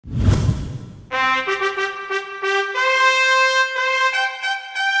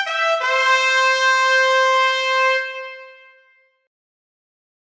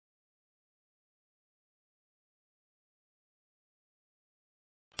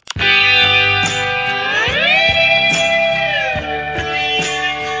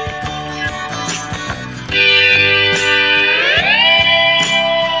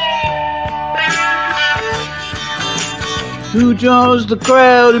Who draws the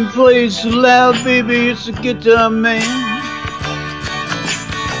crowd and plays so loud, baby, it's the guitar man.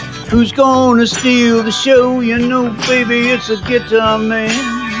 Who's gonna steal the show, you know, baby, it's a guitar man.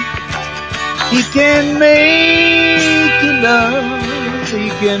 He can make you love, he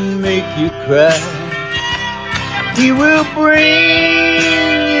can make you cry. He will bring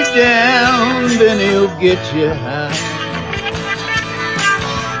you down, then he'll get you high.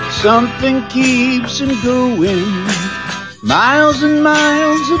 Something keeps him going, miles and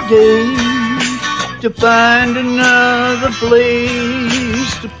miles a day, to find another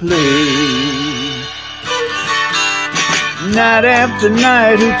place to play. Night after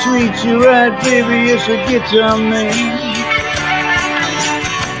night, who treats you right, baby, it's a guitar man.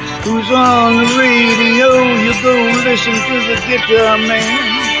 Who's on the radio, you go listen to the guitar man.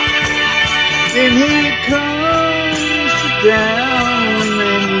 Then he comes to town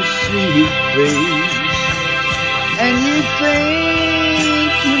and you see his face, and you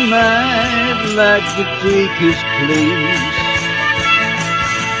think you might like to take his place.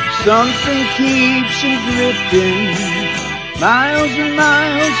 Something keeps him drifting, miles and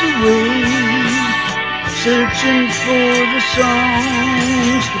miles away, searching for the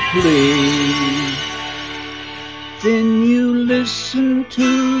songs to play. Then you listen to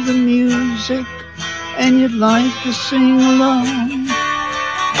the music and you'd like to sing along.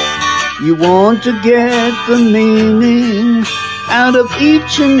 You want to get the meaning out of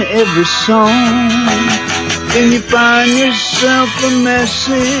each and every song. Then you find yourself a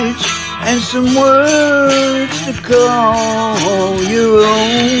message and some words to call your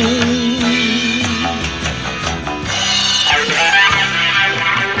own.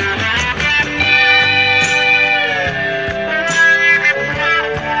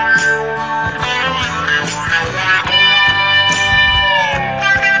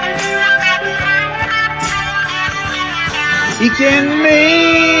 He can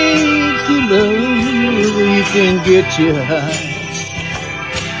make you love, he can get you high.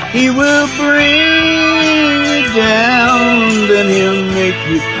 He will bring you down, then he'll make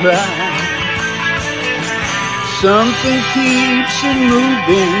you cry. Something keeps him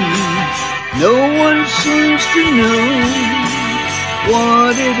moving, no one seems to know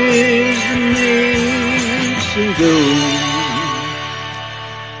what it is that makes him go.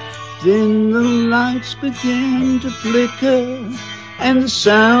 Then the lights begin to flicker and the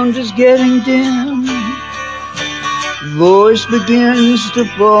sound is getting dim. Voice begins to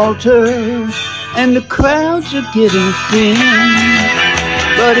falter and the crowds are getting thin.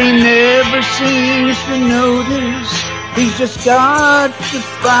 But he never seems to notice, he's just got to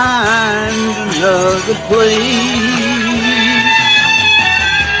find another place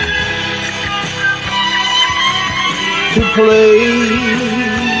to play.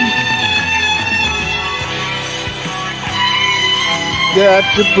 Got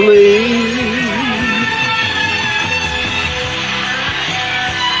to play.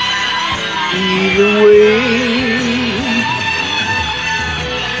 Either way,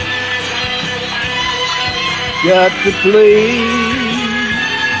 got to play.